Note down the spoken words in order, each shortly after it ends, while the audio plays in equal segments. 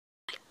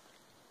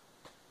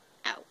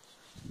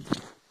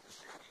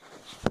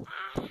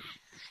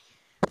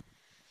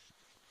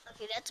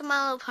It's a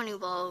My Little Pony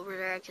ball over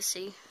there, I can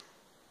see.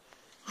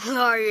 Who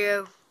are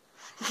you?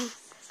 Oh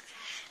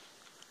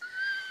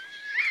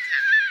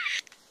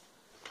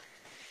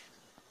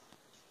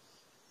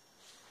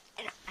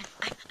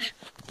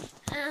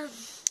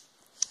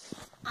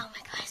my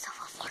God, it's a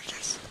full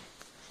fortress.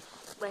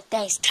 With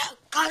these two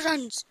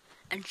cousins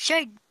and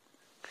Shade.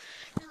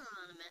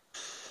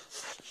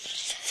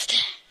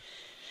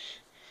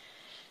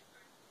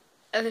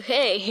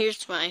 Okay,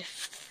 here's my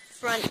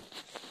front.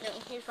 No,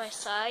 here's my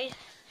side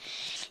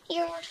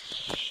yard.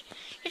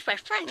 Here's my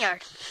front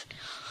yard.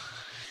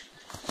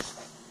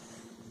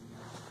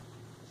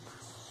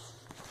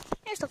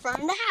 Here's the front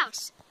of the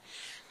house.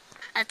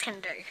 That's kind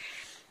of dirty.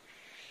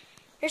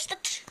 Here's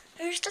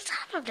the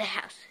top of the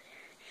house.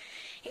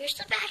 Here's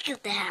the back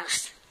of the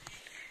house.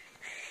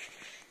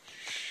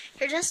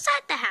 Here's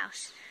inside the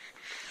house.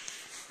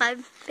 My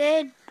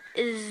bed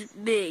is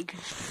big.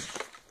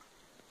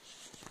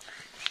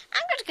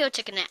 I'm gonna go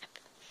take a nap.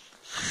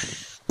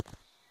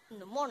 In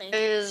the morning.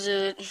 Is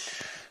it?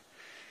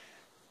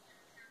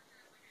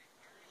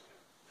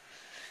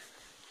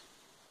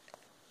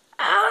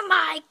 Oh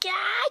my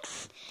God!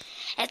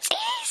 It's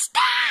Easter!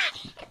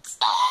 It's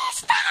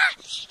Easter!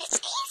 It's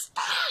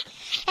Easter!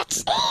 It's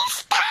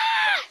Easter!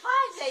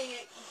 Why is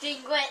it,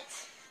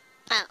 Dinglet?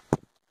 Oh.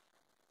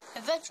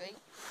 Eventually,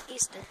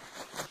 Easter.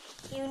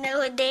 You know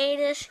what day it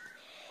is?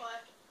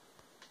 What?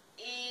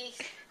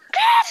 Easter.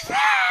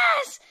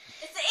 Christmas!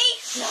 It's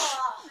Easter!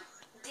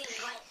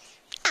 Dinglet.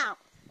 Ow.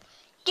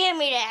 Give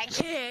me that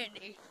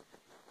candy.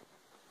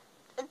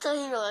 Until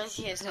he realizes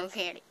he has no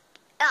candy.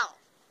 Ow.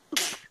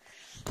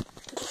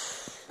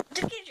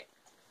 The kitchen.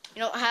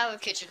 You don't have a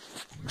kitchen.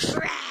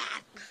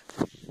 Crap.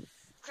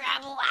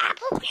 Crabble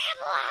apple,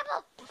 crabble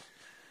apple.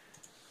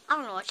 I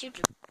don't know what you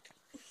do.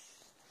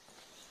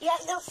 You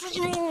have no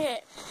freaking in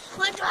it.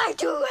 What do I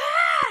do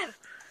have?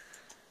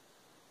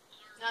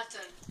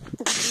 Nothing.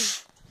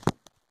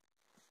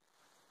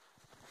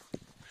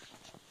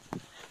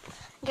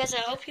 Guys,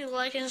 I hope you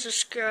like and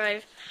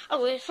subscribe.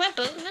 Oh, wait, my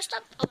boat messed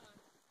up. Oh.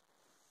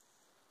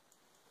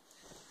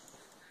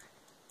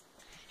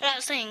 And I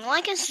was saying,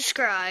 like and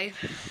subscribe.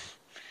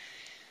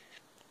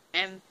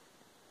 And